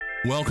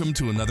Welcome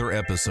to another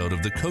episode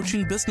of the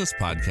Coaching Business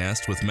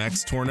Podcast with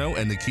Max Tornow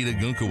and Nikita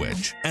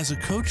Gunkewicz. As a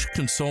coach,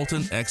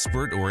 consultant,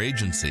 expert, or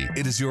agency,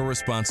 it is your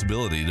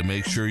responsibility to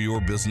make sure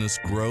your business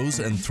grows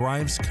and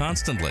thrives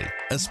constantly.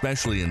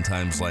 Especially in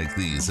times like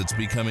these, it's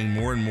becoming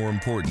more and more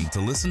important to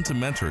listen to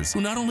mentors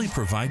who not only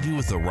provide you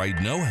with the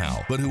right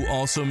know-how, but who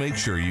also make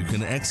sure you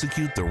can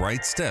execute the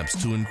right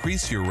steps to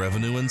increase your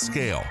revenue and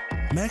scale.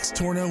 Max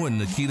Tornow and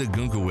Nikita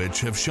Gunkewicz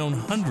have shown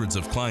hundreds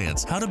of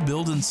clients how to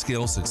build and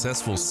scale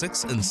successful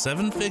 6- and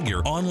 7-figure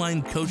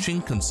online coaching,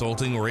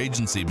 consulting, or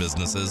agency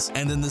businesses.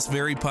 And in this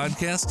very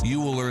podcast, you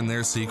will learn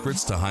their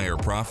secrets to higher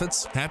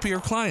profits, happier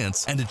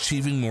clients, and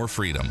achieving more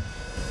freedom.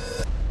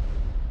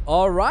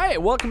 All right,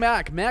 welcome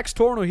back. Max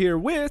Tornow here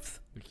with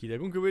Nikita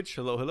Gunkewicz.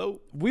 Hello.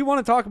 We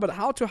want to talk about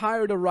how to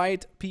hire the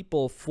right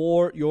people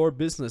for your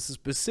business,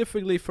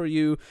 specifically for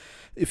you.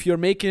 If you're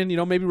making,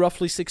 maybe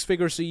roughly 6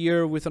 figures a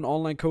year with an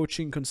online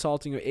coaching,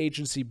 consulting, or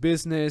agency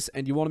business,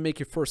 and you want to make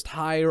your first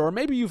hire, or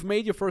maybe you've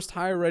made your first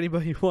hire already,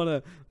 but you want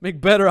to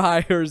make better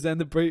hires than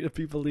the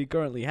people you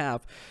currently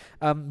have.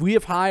 We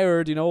have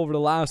hired, over the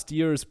last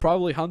years,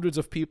 probably hundreds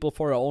of people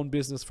for our own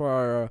business, for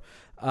our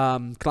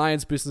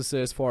clients'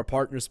 businesses, for our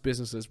partners'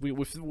 businesses.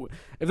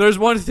 If there's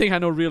one thing I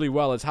know really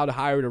well, it's how to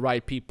hire the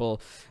right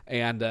people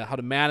and how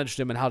to manage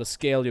them and how to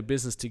scale your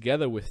business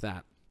together with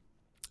that.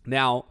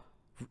 Now,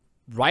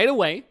 right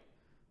away,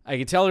 I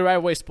can tell you right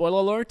away, spoiler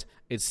alert,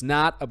 it's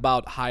not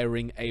about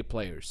hiring A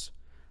players.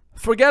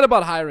 Forget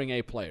about hiring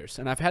A players.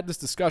 And I've had this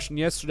discussion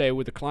yesterday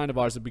with a client of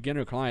ours, a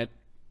beginner client.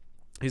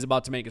 He's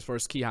about to make his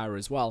first key hire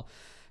as well.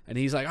 And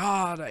he's like,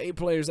 the A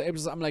players.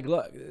 I'm like,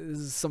 look, this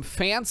is some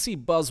fancy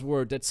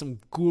buzzword that some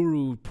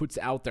guru puts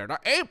out there. The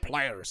A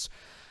players.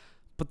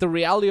 But the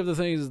reality of the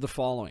thing is the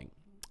following.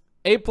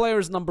 A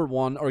players, number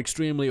one, are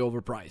extremely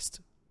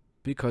overpriced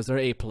because they're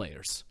A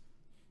players.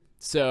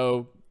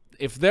 So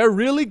if they're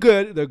really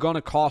good, they're going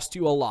to cost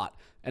you a lot.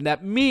 And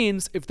that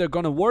means if they're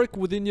going to work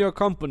within your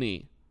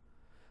company,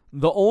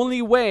 the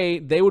only way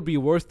they would be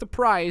worth the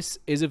price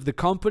is if the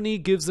company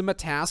gives them a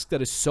task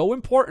that is so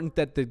important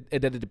that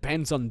it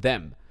depends on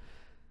them.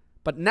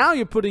 But now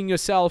you're putting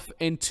yourself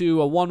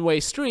into a one-way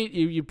street.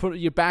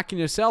 You're backing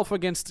yourself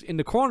in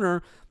the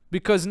corner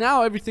because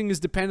now everything is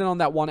dependent on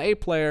that one A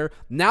player.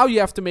 Now you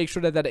have to make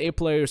sure that A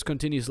player is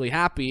continuously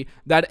happy.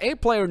 That A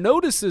player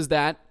notices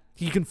that.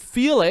 He can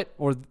feel it,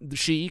 or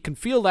she can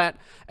feel that,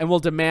 and will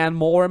demand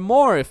more and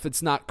more if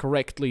it's not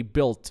correctly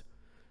built.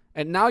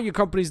 And now your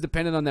company's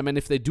dependent on them, and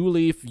if they do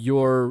leave,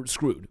 you're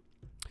screwed.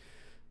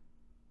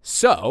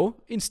 So,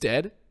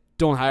 instead,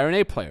 don't hire an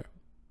A player.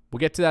 We'll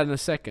get to that in a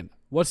second.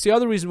 What's the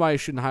other reason why you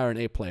shouldn't hire an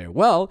A player?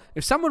 Well,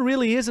 if someone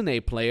really is an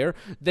A player,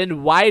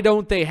 then why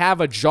don't they have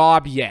a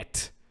job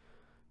yet?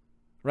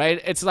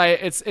 Right? It's like,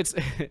 it's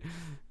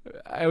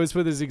I always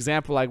put this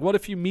example, like, what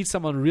if you meet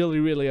someone really,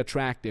 really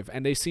attractive,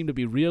 and they seem to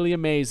be really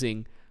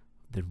amazing,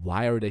 then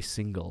why are they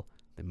single?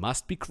 They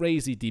must be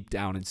crazy deep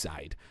down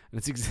inside.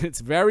 And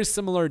it's very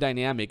similar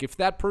dynamic. If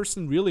that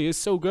person really is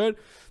so good,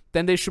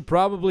 then they should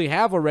probably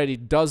have already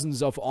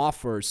dozens of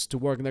offers to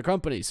work in their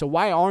company. So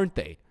why aren't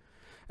they?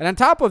 And on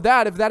top of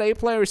that, if that A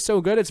player is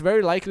so good, it's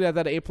very likely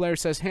that A player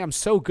says, hey, I'm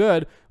so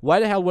good, why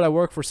the hell would I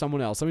work for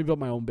someone else? Let me build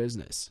my own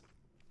business.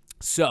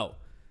 So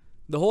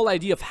the whole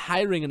idea of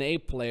hiring an A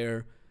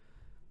player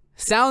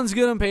sounds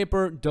good on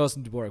paper,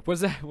 doesn't work.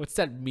 What's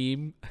that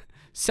meme?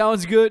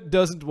 Sounds good,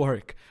 doesn't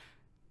work.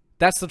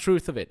 That's the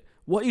truth of it.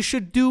 What you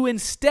should do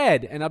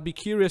instead, and I'll be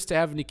curious to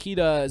have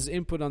Nikita's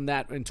input on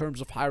that in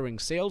terms of hiring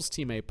sales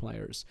team A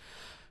players.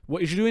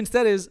 What you should do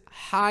instead is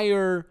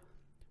hire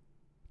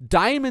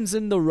diamonds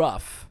in the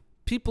rough,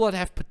 people that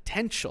have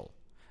potential,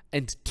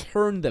 and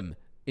turn them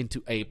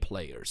into A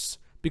players.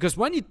 Because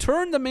when you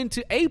turn them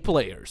into A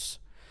players,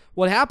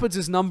 what happens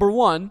is, number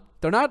one,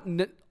 they're not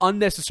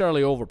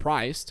unnecessarily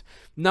overpriced.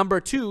 Number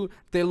two,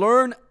 they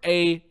learn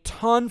a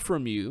ton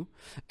from you,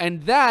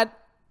 and that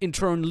in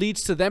turn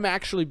leads to them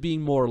actually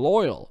being more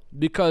loyal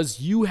because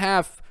you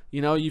have,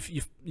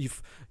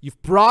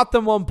 you've brought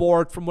them on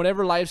board from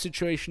whatever life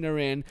situation they're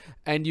in,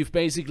 and you've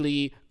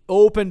basically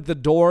opened the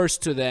doors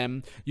to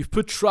them. You've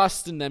put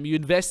trust in them. You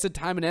invested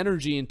time and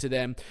energy into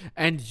them,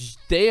 and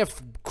they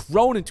have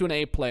grown into an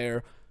A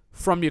player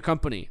from your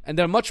company, and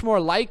they're much more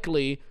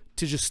likely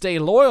to just stay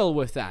loyal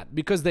with that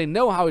because they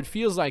know how it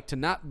feels like to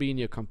not be in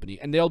your company,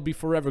 and they'll be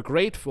forever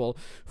grateful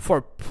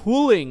for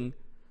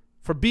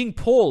being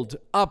pulled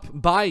up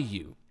by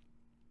you,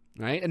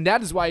 right? And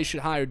that is why you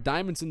should hire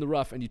diamonds in the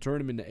rough and you turn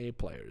them into A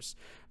players.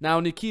 Now,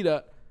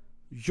 Nikita,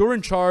 you're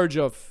in charge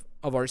of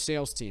our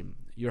sales team.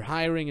 You're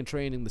hiring and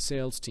training the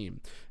sales team,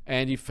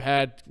 and you've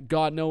had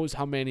God knows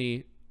how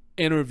many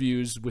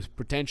interviews with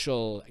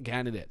potential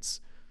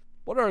candidates.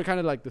 What are kind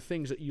of like the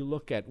things that you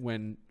look at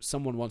when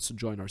someone wants to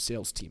join our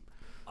sales team?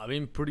 I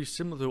mean, pretty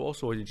similar to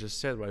also what you just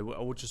said, right?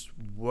 I would just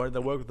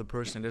rather work with a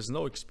person that has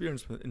no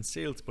experience in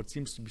sales but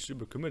seems to be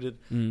super committed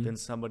than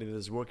somebody that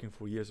is working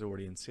for years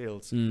already in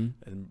sales and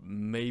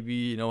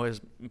maybe,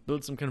 has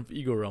built some kind of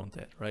ego around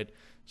that, right?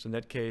 So in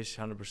that case,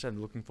 100%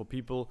 looking for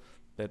people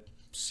that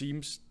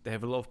seems they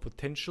have a lot of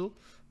potential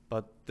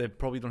but they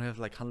probably don't have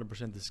like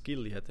 100% the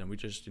skill yet, and we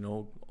just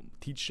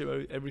teach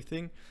them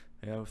everything.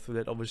 Through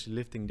that, obviously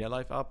lifting their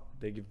life up,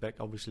 they give back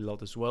obviously a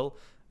lot as well,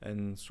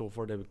 and so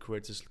far they would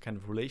create this kind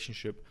of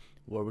relationship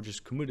where we're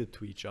just committed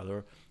to each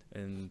other,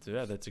 and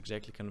that's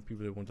exactly kind of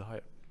people they want to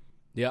hire.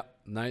 Yeah,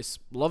 nice.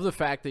 Love the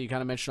fact that you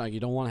kind of mentioned like you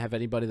don't want to have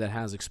anybody that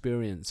has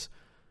experience.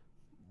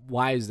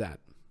 Why is that?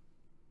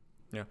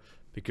 Yeah,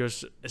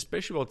 because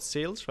especially about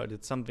sales, right?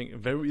 It's something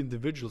very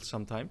individual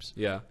sometimes.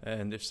 Yeah.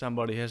 And if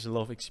somebody has a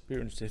lot of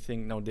experience, they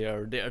think now they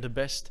are the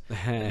best,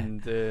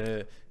 and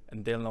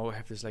they'll now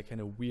have this like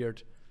kind of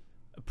weird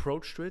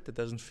approach to it that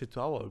doesn't fit to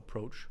our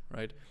approach,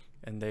 right?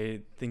 And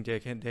they think they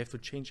have to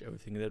change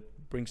everything.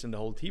 That brings in the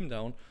whole team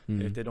down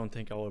if they don't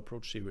take our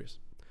approach serious.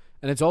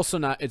 And it's not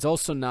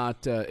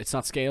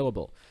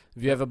scalable.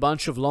 If you have a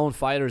bunch of lone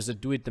fighters that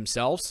do it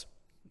themselves,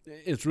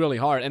 it's really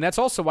hard. And that's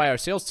also why our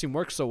sales team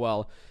works so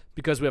well,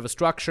 because we have a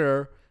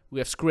structure, we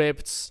have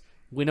scripts,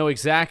 we know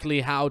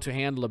exactly how to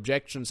handle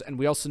objections, and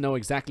we also know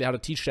exactly how to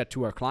teach that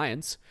to our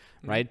clients,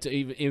 right?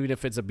 Even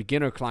if it's a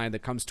beginner client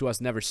that comes to us,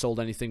 never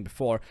sold anything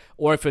before,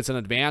 or if it's an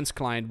advanced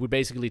client, we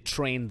basically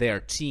train their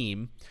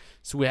team.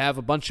 So we have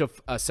a bunch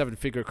of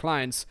 7-figure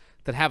clients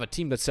that have a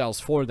team that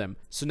sells for them.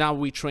 So now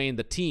we train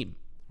the team,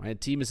 right?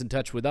 The team is in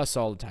touch with us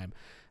all the time.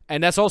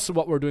 And that's also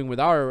what we're doing with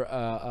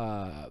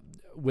our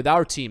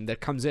team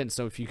that comes in.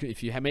 So if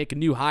you make a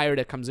new hire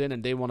that comes in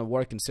and they want to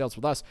work in sales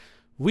with us,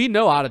 we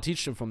know how to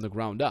teach them from the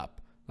ground up.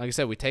 Like I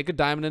said, we take a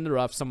diamond in the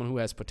rough, someone who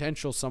has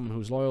potential, someone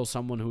who's loyal,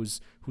 someone who's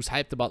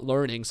hyped about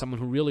learning, someone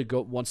who really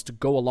wants to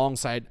go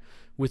alongside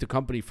with the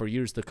company for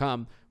years to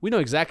come. We know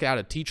exactly how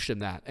to teach them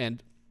that.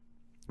 And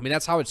I mean,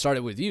 that's how it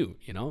started with you,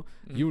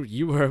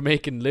 You were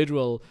making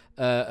literal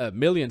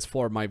millions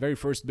for my very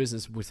first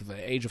business with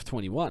the age of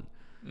 21.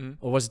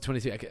 Or was it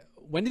 23?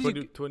 When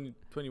did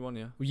 21,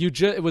 yeah.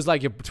 It was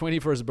like your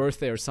 21st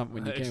birthday or something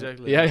when you came.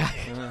 Exactly. Yeah.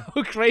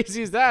 How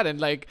crazy is that?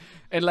 And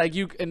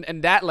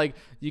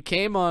you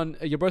came on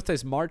your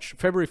birthday's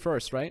February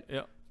 1st, right?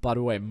 Yeah. By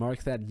the way,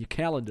 mark that in your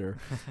calendar.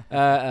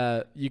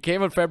 You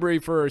came on February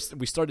 1st.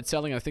 We started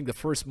selling, I think the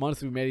first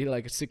month we made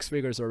like 6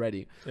 figures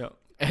already. Yeah.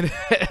 And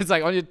it's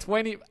like on your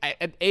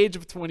at age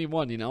of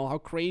 21, how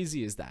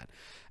crazy is that?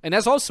 And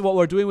that's also what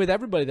we're doing with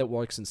everybody that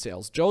works in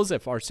sales.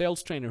 Joseph, our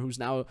sales trainer, who's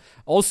now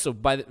also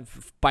by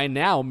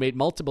now made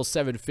multiple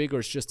 7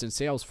 figures just in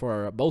sales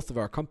for both of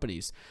our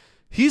companies.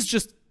 He's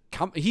just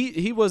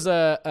he was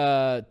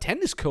a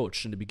tennis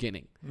coach in the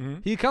beginning.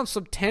 He comes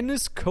from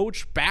tennis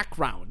coach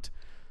background,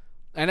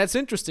 and that's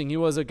interesting. He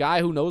was a guy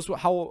who knows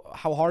how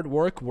hard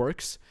work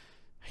works.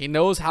 He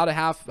knows how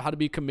to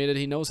be committed.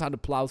 He knows how to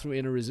plow through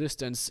inner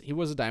resistance. He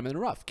was a diamond in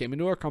the rough. Came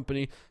into our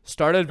company,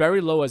 started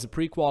very low as a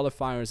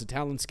pre-qualifier, as a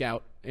talent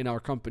scout in our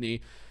company.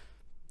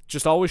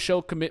 Just always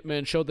showed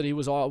commitment, showed that he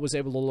was always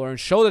able to learn,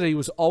 showed that he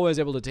was always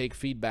able to take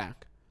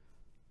feedback.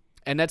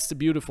 And that's the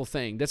beautiful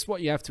thing. That's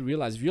what you have to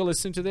realize. If you're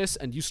listening to this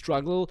and you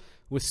struggle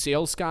with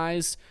sales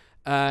guys,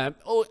 I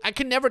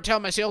can never tell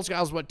my sales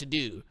guys what to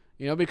do.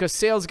 Because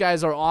sales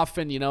guys are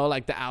often,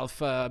 like the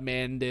alpha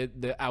man,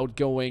 the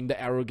outgoing,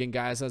 the arrogant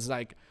guys. That's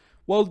like,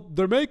 well,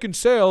 they're making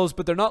sales,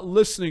 but they're not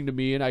listening to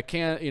me, and I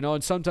can't,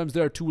 and sometimes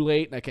they're too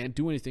late, and I can't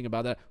do anything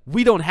about that.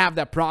 We don't have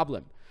that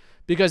problem.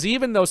 Because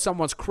even though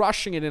someone's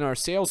crushing it in our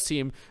sales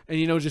team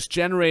and, just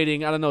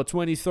generating, 20,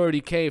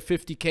 30K,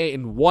 50K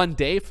in one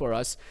day for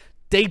us,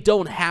 they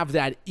don't have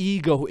that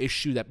ego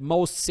issue that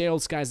most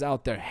sales guys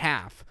out there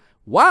have.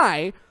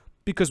 Why?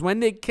 Because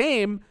when they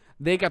came,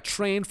 they got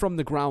trained from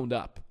the ground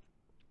up.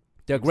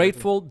 They're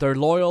grateful, they're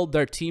loyal,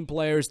 they're team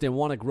players, they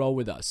want to grow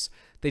with us.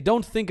 They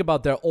don't think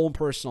about their own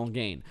personal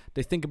gain.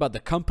 They think about the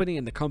company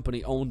and the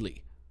company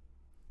only.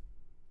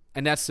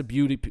 And that's the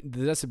beauty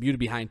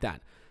behind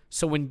that.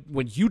 So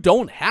when you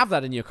don't have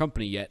that in your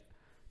company yet,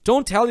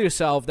 don't tell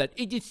yourself that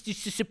it's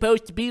just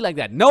supposed to be like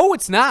that. No,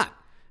 it's not.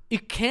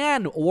 It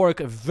can work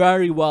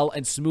very well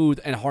and smooth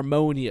and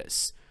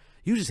harmonious.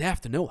 You just have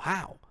to know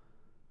how.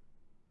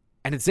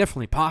 And it's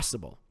definitely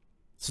possible.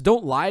 So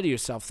don't lie to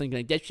yourself thinking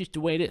like, that's just the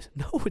way it is.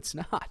 No, it's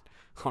not.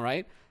 All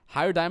right?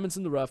 Hire diamonds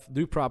in the rough.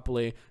 Do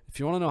properly. If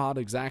you want to know how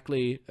to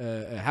exactly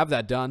have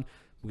that done,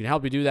 we can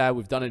help you do that.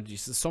 We've done it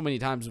so many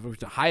times.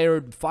 We've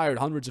hired, fired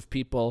hundreds of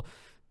people.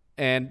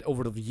 And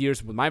over the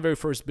years, with my very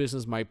first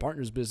business, my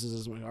partner's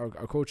businesses, our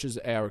coaches,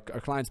 our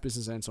clients'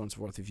 business, and so on and so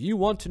forth. If you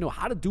want to know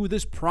how to do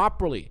this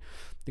properly,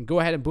 then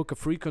go ahead and book a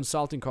free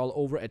consulting call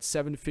over at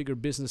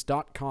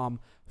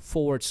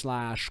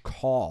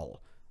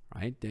 7figurebusiness.com/call.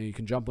 Right? Then you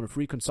can jump on a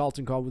free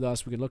consulting call with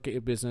us. We can look at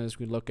your business.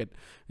 We can look at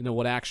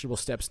what actionable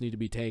steps need to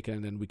be taken,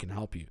 and then we can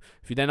help you.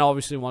 If you then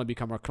obviously want to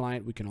become our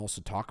client, we can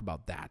also talk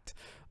about that.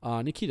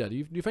 Nikita, do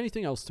you have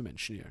anything else to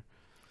mention here?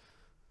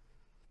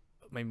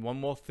 Maybe one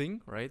more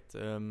thing, right?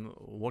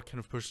 What kind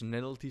of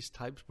personalities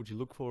types would you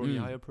look for when you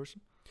hire a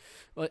person?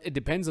 Well, it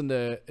depends on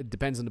the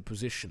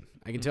position.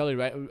 I can tell you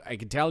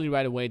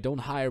right away. Don't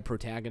hire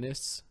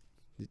protagonists.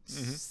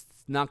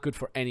 not good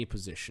for any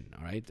position,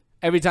 all right?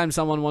 Every time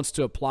someone wants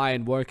to apply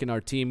and work in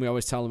our team, we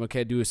always tell them,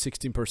 okay, do a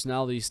 16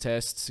 personalities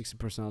test,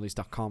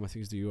 16personalities.com, I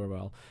think is the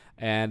URL.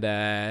 And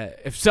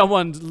if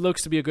someone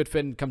looks to be a good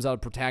fit and comes out a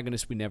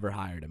protagonist, we never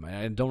hire them.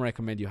 I don't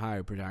recommend you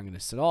hire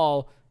protagonists at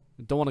all.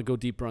 Don't want to go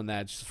deeper on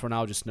that. Just for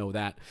now, just know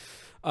that.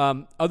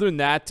 Other than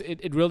that,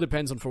 it really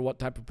depends on for what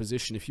type of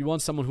position. If you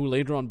want someone who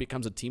later on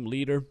becomes a team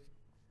leader,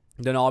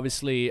 then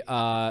obviously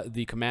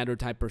the commander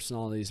type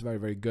personality is very,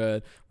 very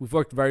good. We've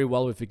worked very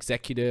well with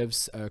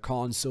executives,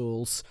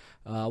 consuls.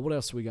 What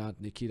else we got,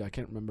 Nikita? I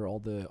can't remember all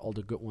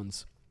the good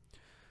ones.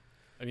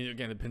 I mean,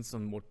 again, it depends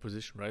on what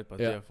position, right? But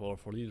yeah, for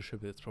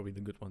leadership, it's probably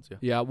the good ones. Yeah.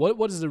 Yeah.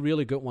 What is the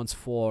really good ones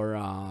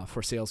for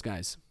sales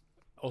guys?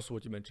 Also,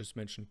 what you just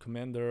mentioned,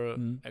 commander,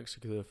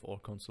 executive, or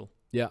consul.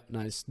 Yeah,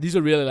 nice. These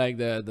are really like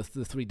the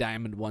 3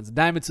 diamond ones.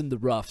 Diamonds in the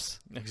roughs.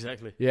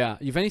 Exactly. Yeah.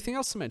 You have anything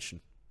else to mention?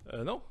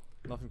 No.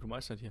 Nothing from my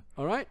side here.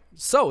 All right.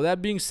 So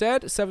that being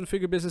said,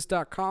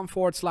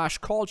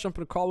 7figurebusiness.com/call. Jump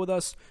on a call with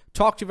us.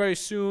 Talk to you very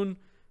soon.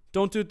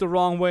 Don't do it the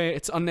wrong way.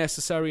 It's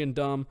unnecessary and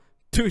dumb.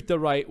 Do it the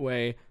right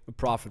way and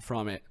profit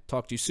from it.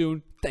 Talk to you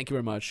soon. Thank you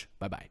very much.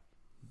 Bye-bye.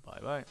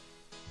 Bye-bye.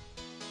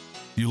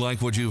 You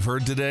like what you've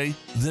heard today?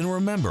 Then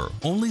remember,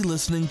 only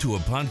listening to a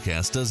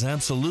podcast does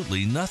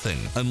absolutely nothing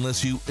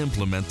unless you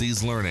implement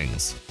these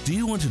learnings. Do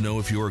you want to know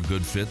if you're a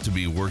good fit to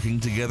be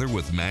working together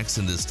with Max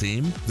and his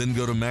team? Then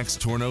go to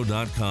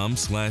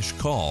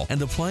maxtorno.com/call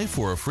and apply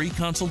for a free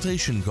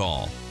consultation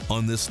call.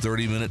 On this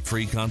 30-minute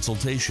free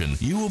consultation,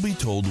 you will be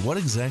told what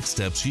exact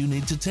steps you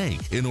need to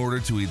take in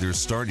order to either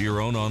start your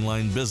own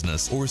online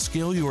business or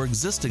scale your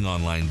existing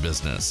online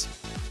business.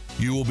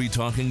 You will be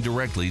talking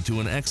directly to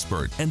an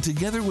expert, and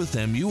together with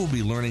them, you will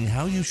be learning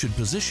how you should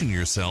position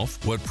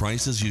yourself, what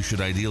prices you should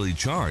ideally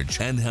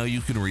charge, and how you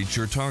can reach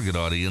your target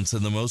audience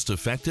in the most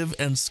effective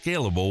and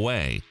scalable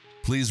way.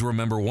 Please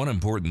remember one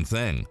important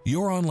thing.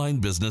 Your online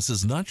business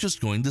is not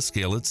just going to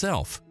scale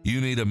itself. You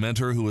need a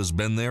mentor who has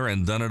been there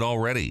and done it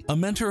already. A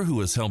mentor who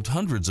has helped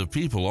hundreds of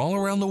people all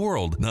around the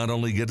world not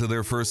only get to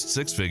their first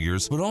 6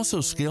 figures, but also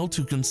scale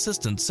to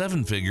consistent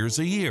 7 figures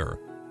a year.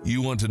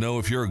 You want to know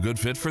if you're a good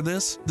fit for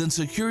this? Then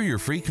secure your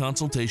free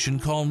consultation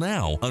call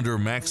now under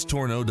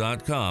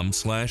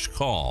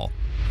maxtorno.com/call.